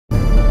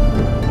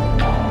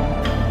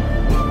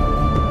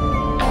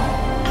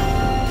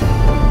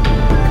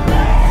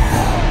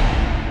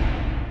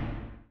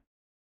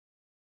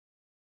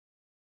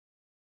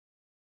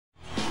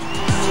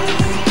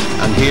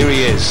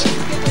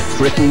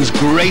world's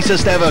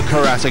greatest ever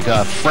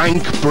karateka,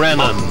 Frank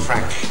Brennan.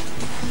 Frank,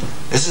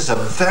 this is a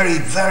very,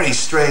 very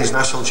strange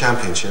national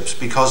championships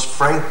because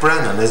Frank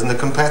Brennan isn't a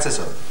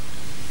competitor.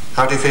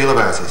 How do you feel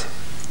about it?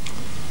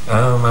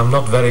 I'm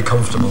not very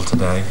comfortable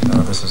today.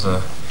 This is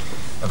a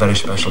very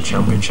special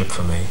championship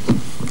for me.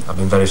 I've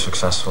been very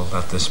successful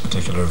at this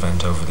particular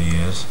event over the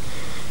years.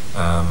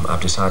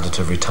 I've decided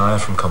to retire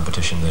from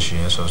competition this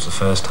year, so it's the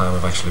first time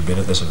I've actually been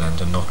at this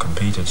event and not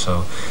competed.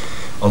 So,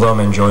 although I'm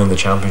enjoying the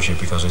championship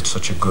because it's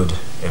such a good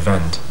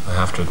event, I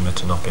have to admit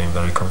to not being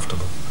very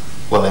comfortable.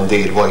 Well,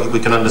 indeed, well, we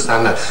can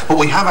understand that. But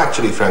we have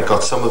actually, Frank,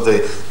 got some of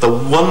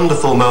the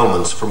wonderful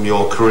moments from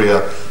your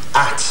career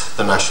at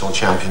the national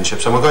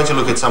championships, and we're going to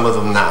look at some of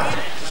them now.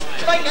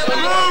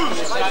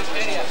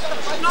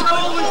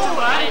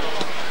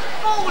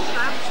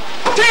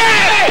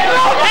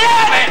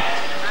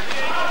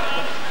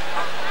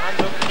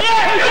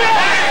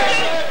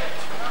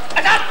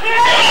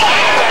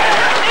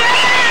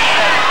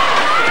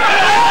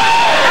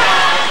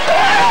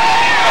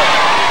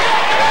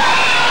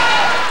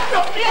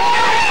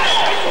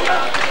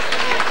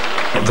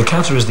 The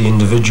kata is the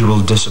individual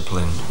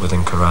discipline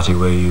within karate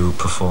where you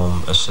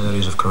perform a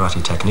series of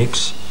karate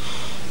techniques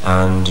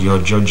and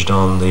you're judged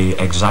on the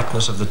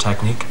exactness of the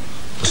technique,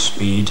 the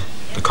speed,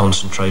 the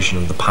concentration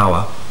and the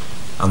power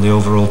and the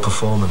overall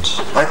performance.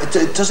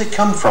 Does it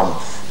come from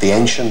the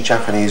ancient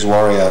Japanese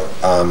warrior?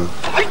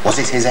 Was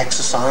it his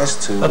exercise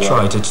to... That's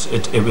right,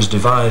 it was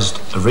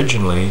devised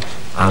originally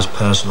as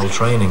personal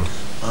training.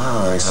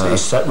 Ah, I see. A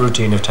set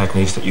routine of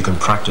techniques that you can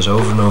practice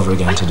over and over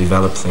again to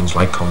develop things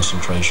like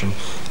concentration,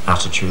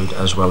 attitude,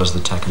 as well as the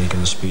technique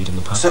and the speed and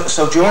the power.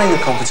 So during a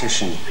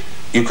competition,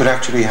 you could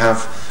actually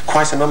have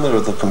quite a number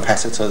of the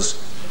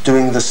competitors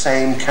doing the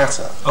same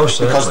kata? Oh,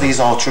 certainly. Because these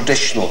are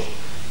traditional.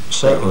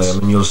 Certainly, things. I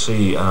mean, you'll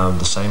see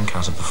the same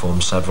kata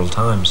performed several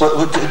times.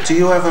 Well, do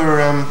you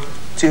ever...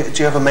 Do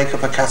you ever make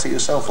up a kata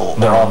yourself, or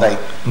are they?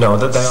 No,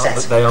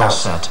 they are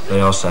set.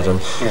 They are set,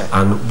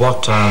 and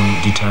what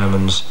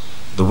determines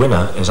the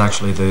winner is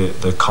actually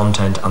the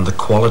content and the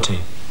quality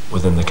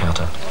within the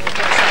kata.